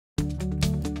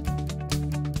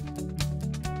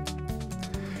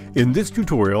In this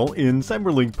tutorial in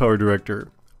CyberLink PowerDirector,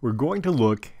 we're going to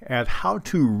look at how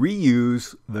to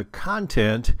reuse the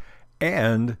content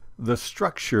and the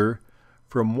structure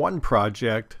from one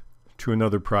project to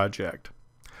another project.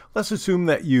 Let's assume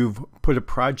that you've put a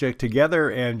project together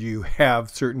and you have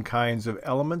certain kinds of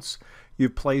elements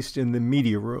you've placed in the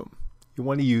media room. You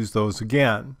want to use those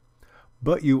again,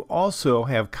 but you also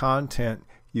have content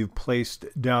you've placed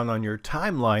down on your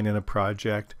timeline in a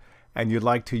project and you'd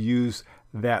like to use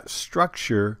that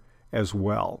structure as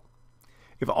well.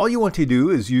 If all you want to do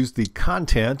is use the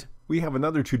content, we have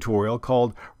another tutorial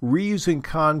called Reusing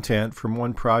Content from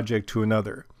One Project to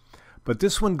Another. But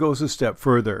this one goes a step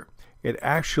further. It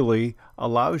actually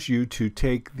allows you to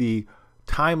take the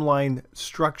timeline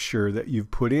structure that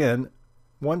you've put in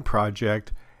one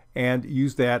project and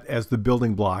use that as the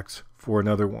building blocks for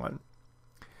another one.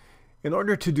 In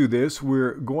order to do this,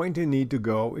 we're going to need to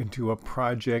go into a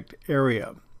project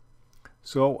area.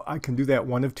 So I can do that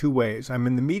one of two ways. I'm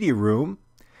in the media room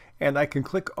and I can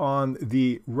click on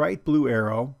the right blue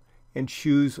arrow and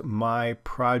choose My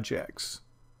Projects.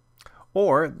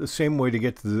 Or the same way to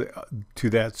get to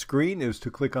that screen is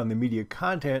to click on the Media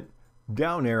Content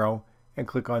down arrow and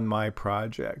click on My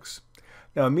Projects.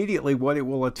 Now immediately what it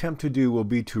will attempt to do will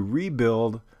be to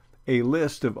rebuild a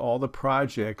list of all the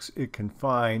projects it can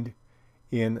find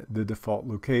in the default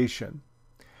location.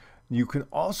 You can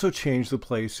also change the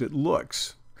place it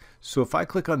looks. So if I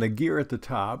click on the gear at the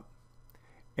top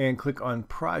and click on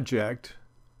Project,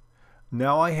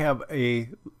 now I have a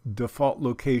default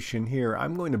location here.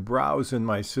 I'm going to browse in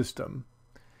my system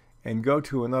and go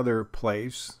to another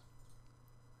place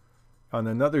on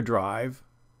another drive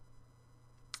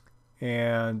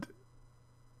and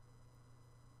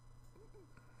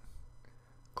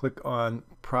click on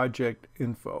Project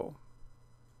Info.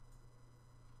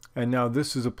 And now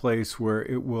this is a place where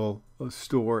it will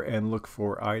store and look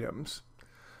for items.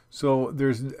 So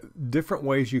there's different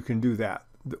ways you can do that.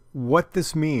 What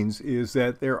this means is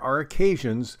that there are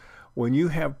occasions when you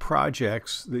have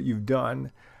projects that you've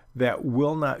done that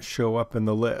will not show up in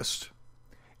the list.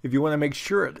 If you want to make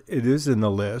sure it is in the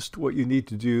list, what you need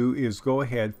to do is go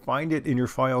ahead, find it in your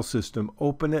file system,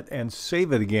 open it and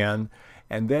save it again,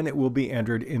 and then it will be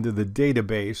entered into the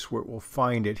database where it will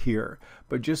find it here.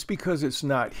 But just because it's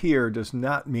not here does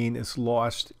not mean it's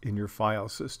lost in your file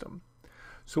system.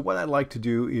 So what I'd like to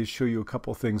do is show you a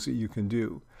couple things that you can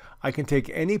do. I can take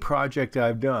any project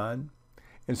I've done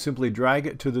and simply drag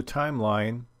it to the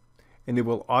timeline and it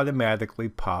will automatically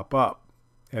pop up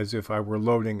as if I were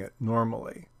loading it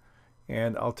normally.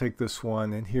 And I'll take this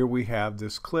one, and here we have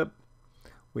this clip.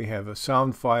 We have a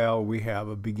sound file, we have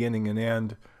a beginning and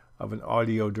end of an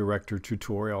PowerDirector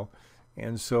tutorial,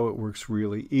 and so it works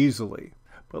really easily.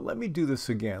 But let me do this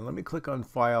again. Let me click on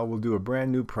File. We'll do a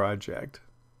brand new project.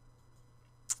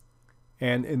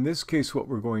 And in this case, what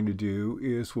we're going to do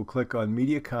is we'll click on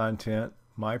Media Content,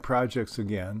 My Projects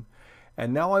again,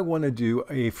 and now I want to do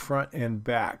a front and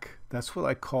back. That's what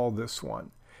I call this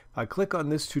one. If I click on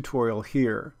this tutorial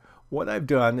here, what I've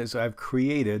done is I've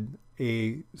created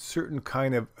a certain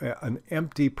kind of an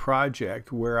empty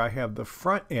project where I have the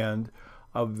front end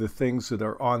of the things that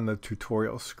are on the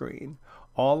tutorial screen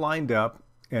all lined up,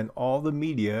 and all the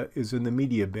media is in the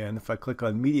media bin. If I click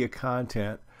on Media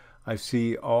Content, I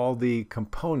see all the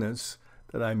components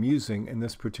that I'm using in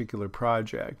this particular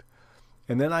project.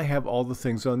 And then I have all the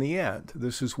things on the end.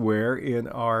 This is where in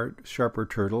our Sharper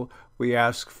Turtle we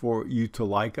ask for you to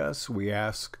like us, we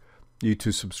ask you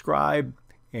to subscribe,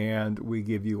 and we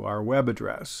give you our web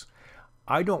address.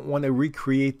 I don't want to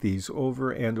recreate these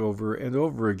over and over and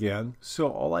over again, so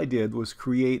all I did was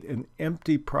create an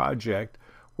empty project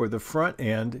where the front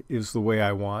end is the way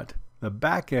I want, the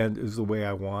back end is the way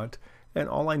I want, and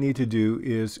all I need to do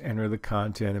is enter the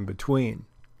content in between.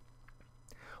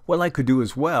 What I could do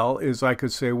as well is I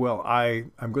could say, well,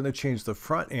 I'm going to change the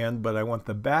front end, but I want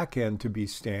the back end to be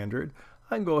standard.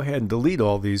 I can go ahead and delete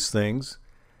all these things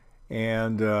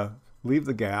and leave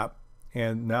the gap,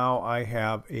 and now I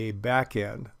have a back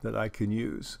end that I can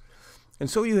use. And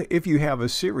so if you have a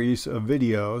series of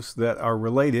videos that are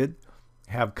related,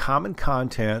 have common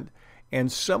content,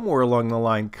 and somewhere along the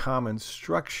line common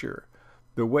structure,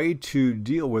 the way to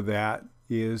deal with that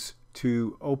is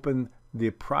to open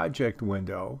the project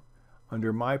window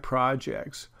under My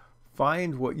Projects,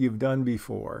 find what you've done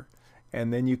before,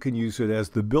 and then you can use it as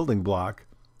the building block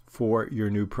for your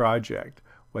new project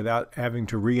without having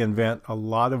to reinvent a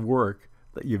lot of work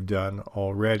that you've done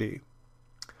already.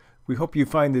 We hope you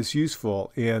find this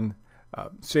useful in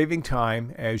saving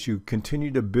time as you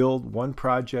continue to build one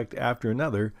project after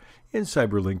another in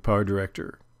CyberLink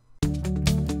PowerDirector.